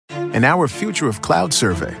In our Future of Cloud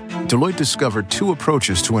survey, Deloitte discovered two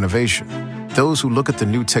approaches to innovation. Those who look at the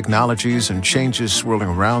new technologies and changes swirling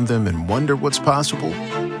around them and wonder what's possible,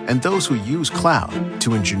 and those who use cloud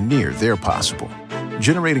to engineer their possible,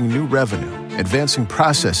 generating new revenue, advancing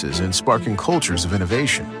processes, and sparking cultures of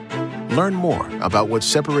innovation. Learn more about what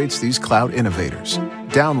separates these cloud innovators.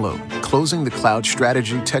 Download Closing the Cloud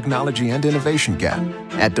Strategy, Technology, and Innovation Gap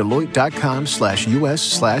at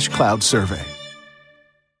Deloitte.com/US/cloud survey.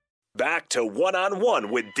 Back to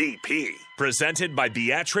One-on-One with DP. Presented by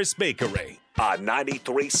Beatrice Bakery on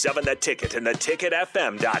 93.7 The Ticket and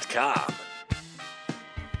theticketfm.com.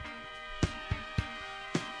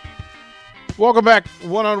 Welcome back.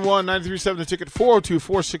 One-on-One, 93.7 The Ticket,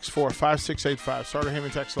 402-464-5685. Starter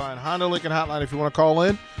Heyman text line, Honda Lincoln hotline if you want to call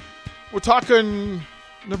in. We're talking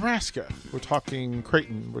Nebraska. We're talking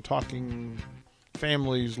Creighton. We're talking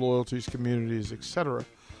families, loyalties, communities, etc.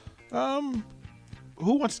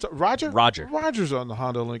 Who wants to? Roger? Roger's on the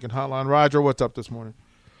Honda Lincoln hotline. Roger, what's up this morning?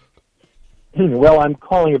 Well, I'm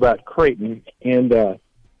calling about Creighton, and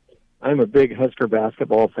I'm a big Husker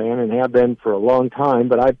basketball fan and have been for a long time,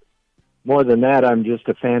 but more than that, I'm just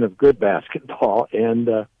a fan of good basketball, and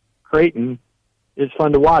Creighton is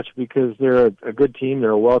fun to watch because they're a good team, they're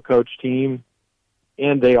a well-coached team,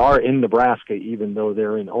 and they are in Nebraska, even though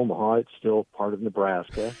they're in Omaha. It's still part of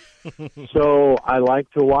Nebraska. So I like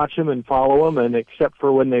to watch them and follow them, and except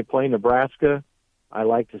for when they play Nebraska, I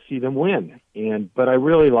like to see them win. But I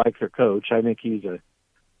really like their coach. I think he's a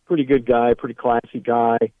pretty good guy, pretty classy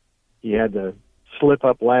guy. He had to slip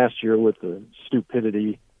up last year with the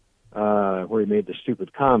stupidity where he made the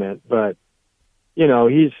stupid comment, but you know,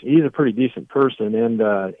 he's a pretty decent person and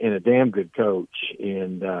a damn good coach,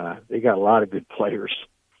 and they got a lot of good players.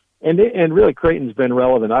 And really, Creighton's been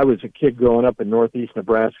relevant. I was a kid growing up in northeast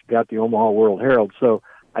Nebraska, got the Omaha World Herald, so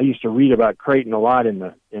I used to read about Creighton a lot in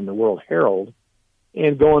the World Herald.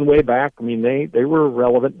 And going way back, I mean, they were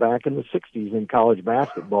relevant back in the '60s in college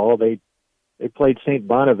basketball. They played St.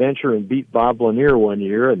 Bonaventure and beat Bob Lanier one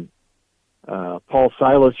year, and Paul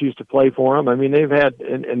Silas used to play for them. I mean, they've had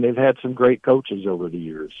some great coaches over the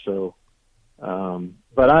years. So,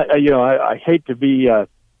 but I hate to be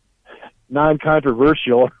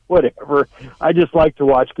non-controversial or whatever. I just like to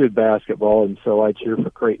watch good basketball, and so I cheer for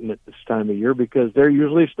Creighton at this time of year because they're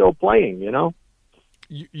usually still playing. You know,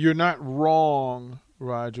 you're not wrong,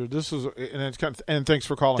 Roger. This is and thanks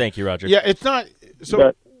for calling. Thank you, Roger. Yeah, it's not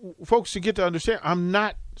so. Folks, to get to understand, I'm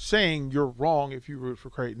not saying you're wrong if you root for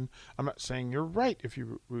Creighton. I'm not saying you're right if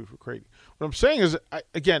you root for Creighton. What I'm saying is,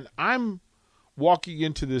 I'm walking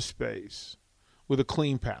into this space with a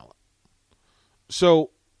clean palate. So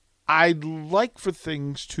I'd like for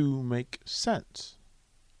things to make sense.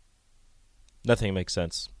 Nothing makes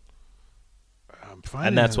sense. I'm finding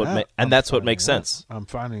and that's that what out. That's what makes sense. I'm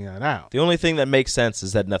finding that out. The only thing that makes sense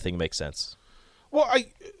is that nothing makes sense. Well,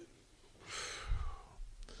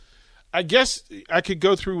 I guess I could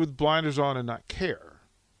go through with blinders on and not care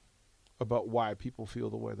about why people feel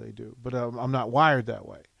the way they do. But I'm not wired that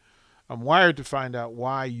way. I'm wired to find out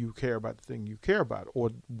why you care about the thing you care about or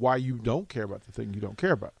why you don't care about the thing you don't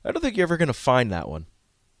care about. I don't think you're ever going to find that one.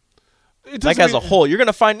 Like as a whole, you're going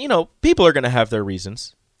to find, people are going to have their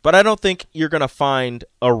reasons. But I don't think you're going to find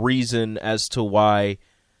a reason as to why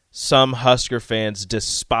some Husker fans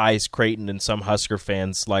despise Creighton and some Husker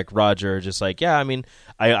fans like Roger are just like, yeah, I mean,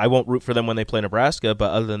 I won't root for them when they play Nebraska,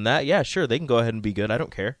 but other than that, yeah, sure, they can go ahead and be good. I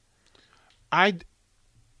don't care. I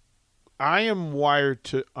am wired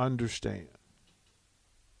to understand.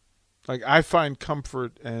 Like, I find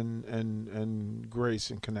comfort and grace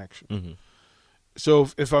and connection. Mm-hmm. So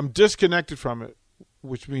if I'm disconnected from it,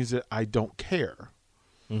 which means that I don't care,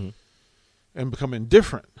 mm-hmm. and become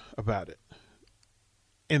indifferent about it.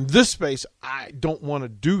 In this space, I don't want to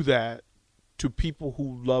do that to people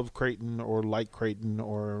who love Creighton or like Creighton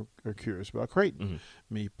or are curious about Creighton. Mm-hmm.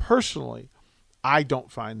 Me personally, I don't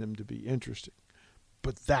find them to be interesting.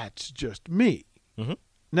 But that's just me. Mm-hmm.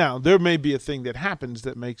 Now, there may be a thing that happens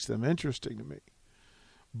that makes them interesting to me.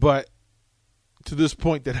 But to this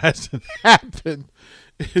point, that hasn't happened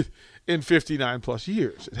in 59-plus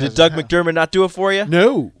years. Did Doug McDermott not do it for you?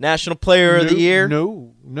 No. National Player of the Year?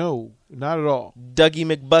 No, not at all. Dougie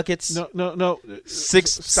McBuckets? No.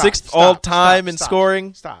 Sixth all-time in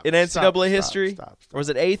scoring in NCAA history? Stop. Or was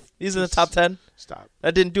it eighth? He's in the top 10? Stop.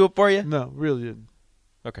 That didn't do it for you? No, really didn't.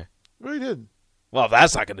 Okay. Really didn't. Well, if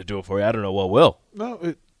that's not going to do it for you, I don't know what will. No,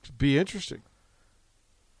 it'd be interesting.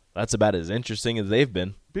 That's about as interesting as they've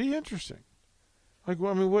been. Be interesting. Like,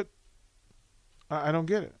 well, I mean, what? I don't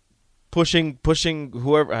get it. Pushing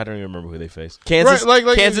whoever. I don't even remember who they faced. Kansas, right,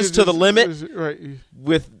 like Kansas to the limit right.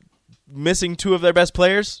 with missing two of their best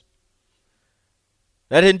players.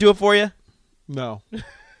 That didn't do it for you? No.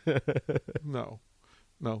 No.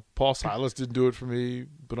 Paul Silas didn't do it for me.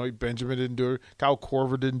 Benoit Benjamin didn't do it. Kyle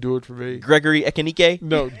Korver didn't do it for me. Gregory Ekenike?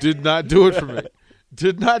 No, did not do it for me.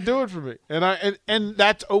 Did not do it for me. And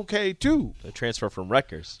that's okay, too. The transfer from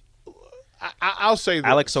Rutgers. I'll say that.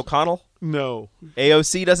 Alex O'Connell? No.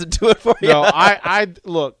 AOC doesn't do it for you?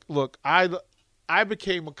 No, look, I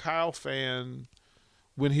became a Kyle fan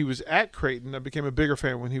when he was at Creighton. I became a bigger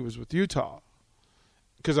fan when he was with Utah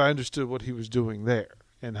because I understood what he was doing there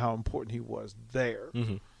and how important he was there.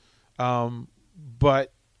 Mm-hmm.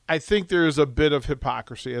 But I think there is a bit of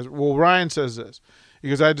hypocrisy. Ryan says this.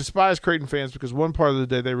 Because I despise Creighton fans because one part of the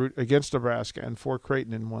day they root against Nebraska and for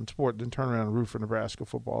Creighton in one sport, then turn around and root for Nebraska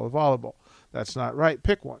football or volleyball. That's not right.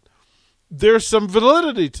 Pick one. There's some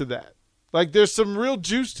validity to that. Like, there's some real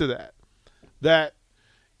juice to that. That,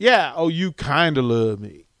 yeah, you kind of love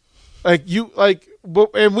me.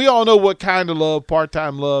 And we all know what kind of love,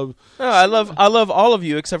 part-time love. No, I love all of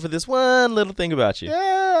you except for this one little thing about you.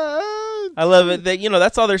 Yeah. I love it that,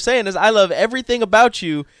 that's all they're saying is I love everything about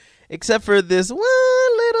you except for this one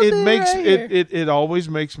little thing right here. It always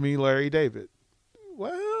makes me Larry David.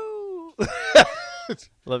 Well,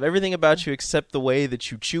 love everything about you except the way that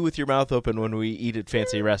you chew with your mouth open when we eat at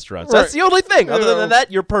fancy restaurants. Right. That's the only thing. Other than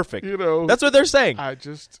that, you're perfect. That's what they're saying.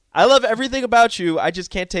 I love everything about you. I just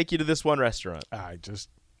can't take you to this one restaurant. I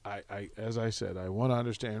as I said, I want to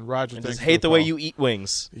understand. Roger, I just hate the way you eat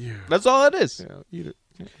wings. Yeah. That's all it is. Yeah, eat it.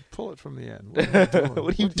 Yeah, pull it from the end.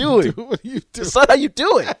 What are you doing? What are you doing? That's not how you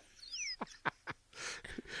do it.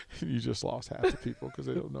 You just lost half the people because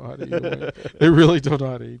they don't know how to eat a wing. They really don't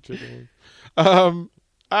know how to eat chicken wings.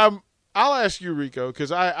 I'll ask you, Rico,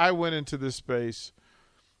 because I went into this space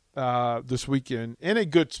this weekend in a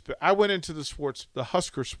good I went into the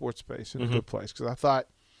Husker sports space in a good place because I thought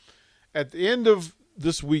at the end of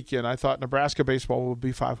this weekend, I thought Nebraska baseball would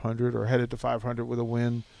be 500 or headed to 500 with a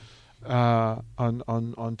win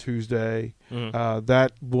on Tuesday.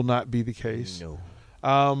 That will not be the case. No.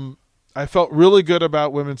 I felt really good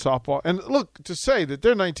about women's softball. And look, to say that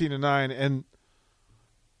they're 19-9, and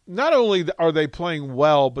not only are they playing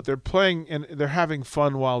well, but they're playing and they're having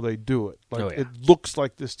fun while they do it. It looks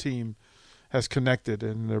like this team has connected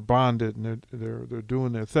and they're bonded and they're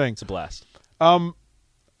doing their thing. It's a blast.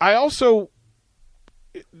 I also,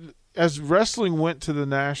 as wrestling went to the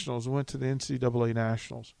Nationals, went to the NCAA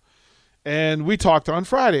Nationals, and we talked on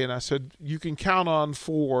Friday, and I said, you can count on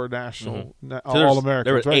 4 national All-Americans.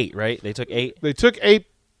 There were right? 8, right? They took 8? They took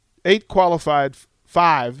 8 qualified,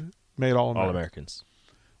 5 made All-Americans.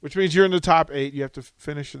 Which means you're in the top 8. You have to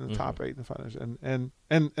finish in the top 8 in the finals. And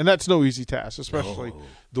that's no easy task, especially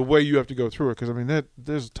the way you have to go through it. Because, I mean,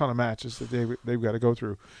 there's a ton of matches that they've got to go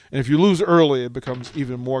through. And if you lose early, it becomes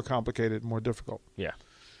even more complicated and more difficult. Yeah.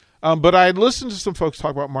 But I listened to some folks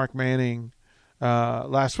talk about Mark Manning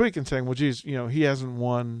last week and saying, well, geez, he hasn't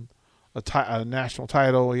won a national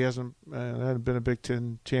title. He hasn't been a Big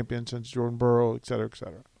Ten champion since Jordan Burrow, et cetera, et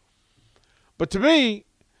cetera. But to me,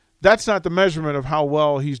 that's not the measurement of how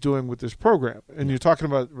well he's doing with this program. And you're talking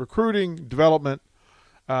about recruiting, development,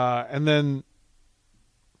 and then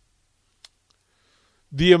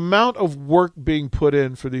the amount of work being put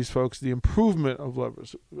in for these folks, the improvement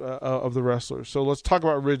of the wrestlers. So let's talk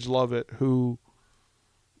about Ridge Lovett, who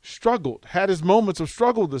struggled, had his moments of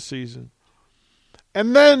struggle this season.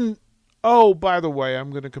 And then, by the way,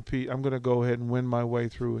 I'm going to compete. I'm going to go ahead and win my way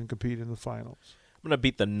through and compete in the finals. I'm going to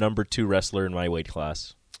beat the number 2 wrestler in my weight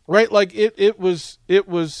class. Right? Like, it was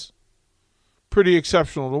pretty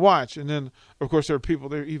exceptional to watch. And then, of course, there are people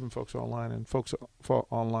there, even folks online, and folks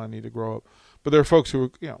online need to grow up. But there are folks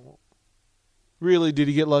who are, really, did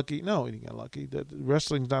he get lucky? No, he didn't get lucky.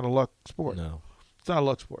 Wrestling's not a luck sport. No. It's not a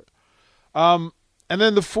luck sport. And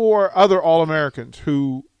then the 4 other All-Americans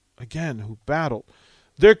who battled.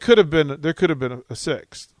 There could have been a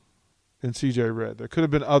 6th in C.J. Redd. There could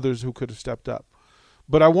have been others who could have stepped up.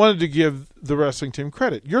 But I wanted to give the wrestling team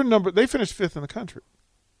credit. They finished 5th in the country.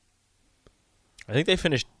 I think they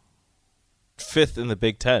finished 5th in the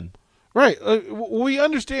Big Ten. Right. We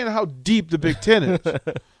understand how deep the Big Ten is.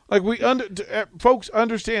 Folks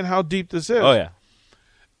understand how deep this is. Oh, yeah.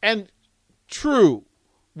 And true,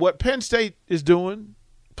 what Penn State is doing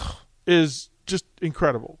is just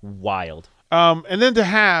incredible. Wild. And then to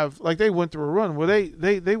have, they went through a run where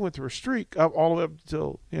they went through a streak up all the way up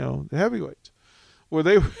until, the heavyweights, where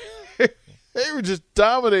they were just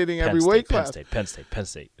dominating every weight class. Penn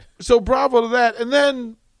State. So bravo to that. And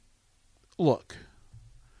then, look,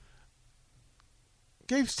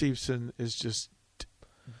 Gabe Stevenson is just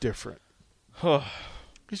different.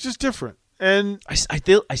 He's just different. And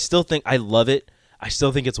I still think I love it. I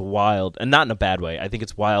still think it's wild, and not in a bad way. I think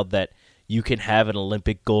it's wild that you can have an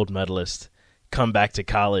Olympic gold medalist come back to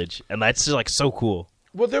college, and that's just like so cool.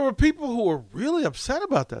 Well, there were people who were really upset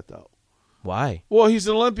about that, though. Why? Well, he's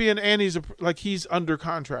an Olympian, and he's under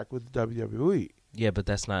contract with WWE. Yeah, but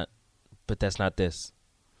that's not this.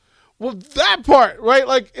 Well, that part, right?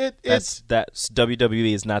 Like that's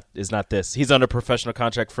WWE is not this. He's under professional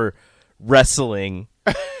contract for wrestling,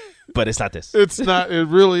 but it's not this. It's not. It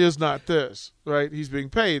really is not this, right? He's being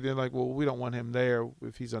paid, and like, well, we don't want him there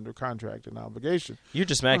if he's under contract and obligation. You're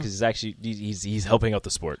just mad because he's helping out the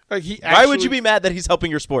sport. Like why would you be mad that he's helping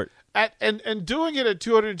your sport? And doing it at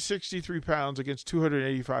 263 pounds against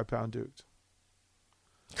 285-pound dudes.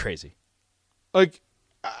 Crazy. Like.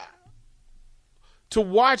 To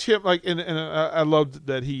watch him, like, and I loved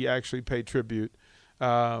that he actually paid tribute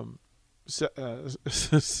at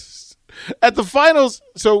the finals.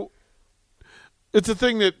 So it's a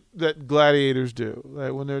thing that gladiators do.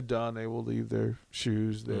 Like when they're done, they will leave their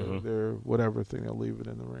shoes, their whatever thing, they'll leave it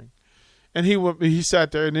in the ring. And he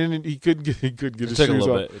sat there, and then he couldn't get his shoes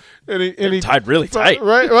off. And he tied really tight,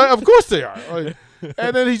 right? Of course they are. Like,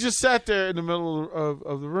 and then he just sat there in the middle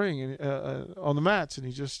of the ring and on the mats, and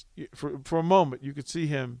he just for a moment you could see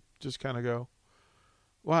him just kind of go,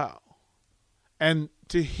 "Wow!" And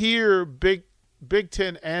to hear Big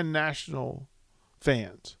Ten and national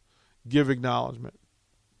fans give acknowledgement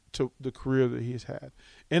to the career that he's had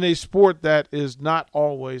in a sport that is not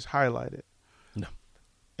always highlighted. No,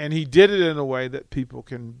 and he did it in a way that people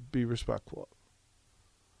can be respectful of.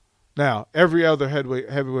 Now, every other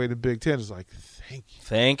heavyweight in Big Ten is like,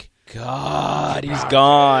 thank God he's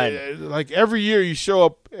gone. Like every year you show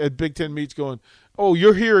up at Big Ten meets going, oh,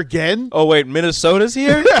 you're here again? Oh, wait, Minnesota's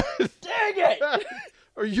here? Dang it.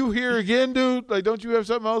 Are you here again, dude? Like, don't you have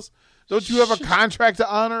something else? Don't you have a contract to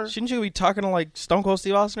honor? Shouldn't you be talking to like Stone Cold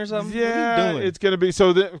Steve Austin or something? Yeah, what are you doing? It's going to be.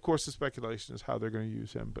 So, of course, the speculation is how they're going to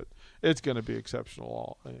use him, but it's going to be exceptional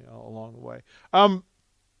all along the way.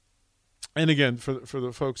 And again, for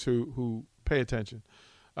the folks who pay attention,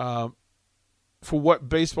 for what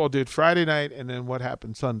baseball did Friday night and then what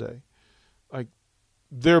happened Sunday, like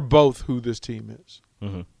they're both who this team is.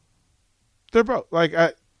 Mm-hmm. They're both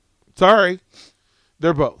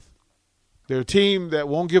they're both. They're a team that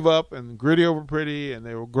won't give up and gritty over pretty, and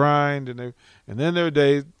they will grind, and then there are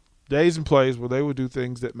days and plays where they will do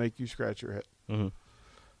things that make you scratch your head. Mm-hmm.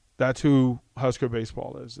 That's who Husker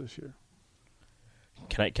baseball is this year.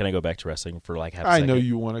 Can I go back to wrestling for like half a second? I know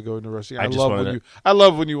you want to go into wrestling. I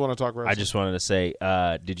love when you want to talk wrestling. I just wanted to say,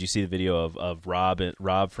 did you see the video of Rob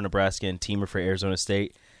for Nebraska and Teamer for Arizona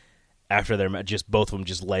State after their match? Just both of them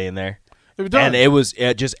just laying there. And it was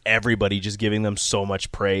just everybody just giving them so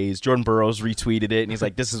much praise. Jordan Burroughs retweeted it, and he's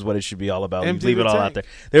like, this is what it should be all about. Leave it all out there.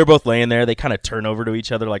 They were both laying there. They kind of turn over to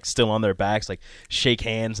each other, like still on their backs, like shake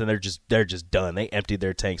hands, and they're just done. They emptied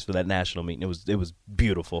their tanks for that national meeting. It was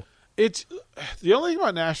beautiful. It's the only thing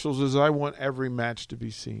about nationals is I want every match to be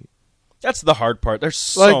seen. That's the hard part. There's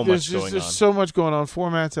so much going on. There's so much going on. 4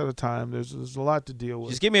 mats at a time. There's a lot to deal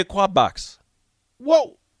with. Just give me a quad box.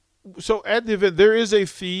 Whoa. So at the event, there is a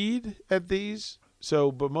feed at these.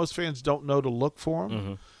 But most fans don't know to look for them.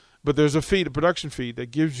 Mm-hmm. But there's a production feed that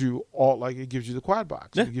gives you it gives you the quad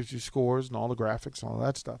box. Yeah. It gives you scores and all the graphics and all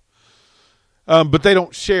that stuff. But they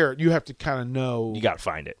don't share it. You have to kind of know. You got to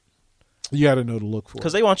find it. You got to know to look for it.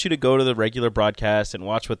 Because they want you to go to the regular broadcast and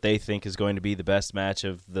watch what they think is going to be the best match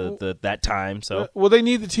of that time. So they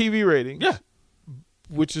need the TV rating. Yeah.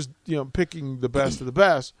 Which is, picking the best of the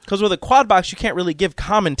best. Because with a quad box, you can't really give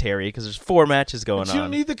commentary because there's 4 matches going on. You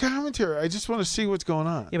don't need the commentary. I just want to see what's going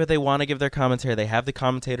on. Yeah, but they want to give their commentary. They have the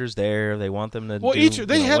commentators there. They want them to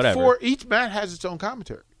had 4. Each mat has its own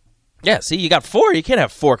commentary. Yeah, see, you got 4. You can't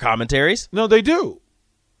have 4 commentaries. No, they do.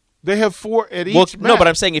 They have 4 at each match. No, but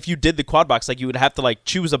I'm saying if you did the quad box, like you would have to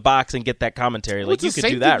choose a box and get that commentary. Like you could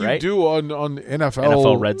do that, right? You do on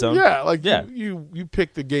NFL Red Zone. Yeah, you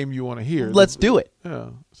pick the game you want to hear. Let's do it. Yeah,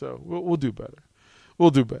 so we'll do better.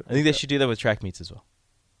 We'll do better. I think they should do that with track meets as well.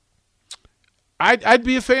 I'd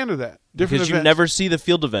be a fan of that. Because you never see the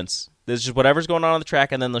field events. There's just whatever's going on the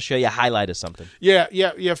track, and then they'll show you a highlight of something.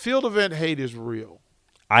 Yeah. Field event hate is real.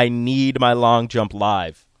 I need my long jump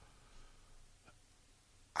live.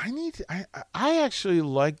 I actually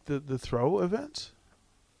like the throw events.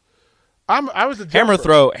 I was a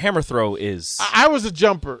jumper. Hammer throw is I was a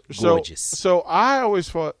jumper. Gorgeous. So I always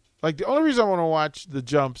thought the only reason I want to watch the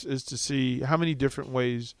jumps is to see how many different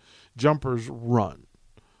ways jumpers run.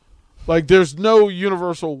 There's no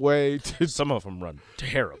universal way to. Some of them run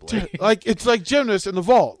terribly. It's like gymnasts in the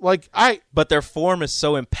vault. But their form is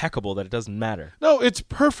so impeccable that it doesn't matter. No, it's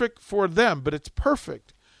perfect for them, but it's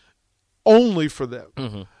perfect. only for them.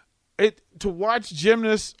 Mm-hmm. To watch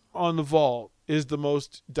gymnasts on the vault is the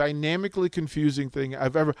most dynamically confusing thing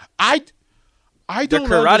I've ever. I don't. They're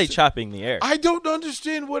karate chopping the air. I don't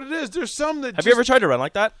understand what it is. There's some that. Have you ever tried to run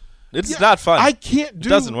like that? It's not fun. I can't do. It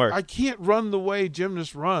doesn't work. I can't run the way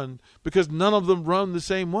gymnasts run because none of them run the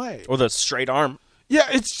same way. Or the straight arm. Yeah,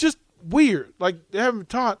 it's just weird. Like they haven't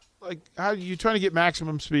taught. Like how you trying to get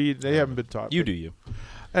maximum speed? They haven't been taught. You do you.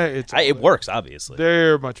 It works obviously.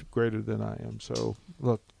 They're much greater than I am. So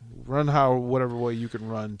look, run whatever way you can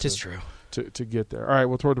run. It's true. To get there. All right,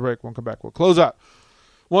 we'll throw the break. We'll come back. We'll close out.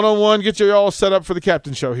 1-on-1, get you all set up for the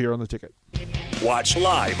Captain Show here on The Ticket. Watch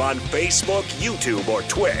live on Facebook, YouTube, or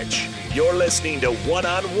Twitch. You're listening to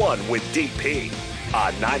 1-on-1 with DP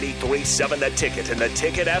on 93.7 The Ticket and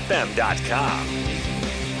theticketfm.com.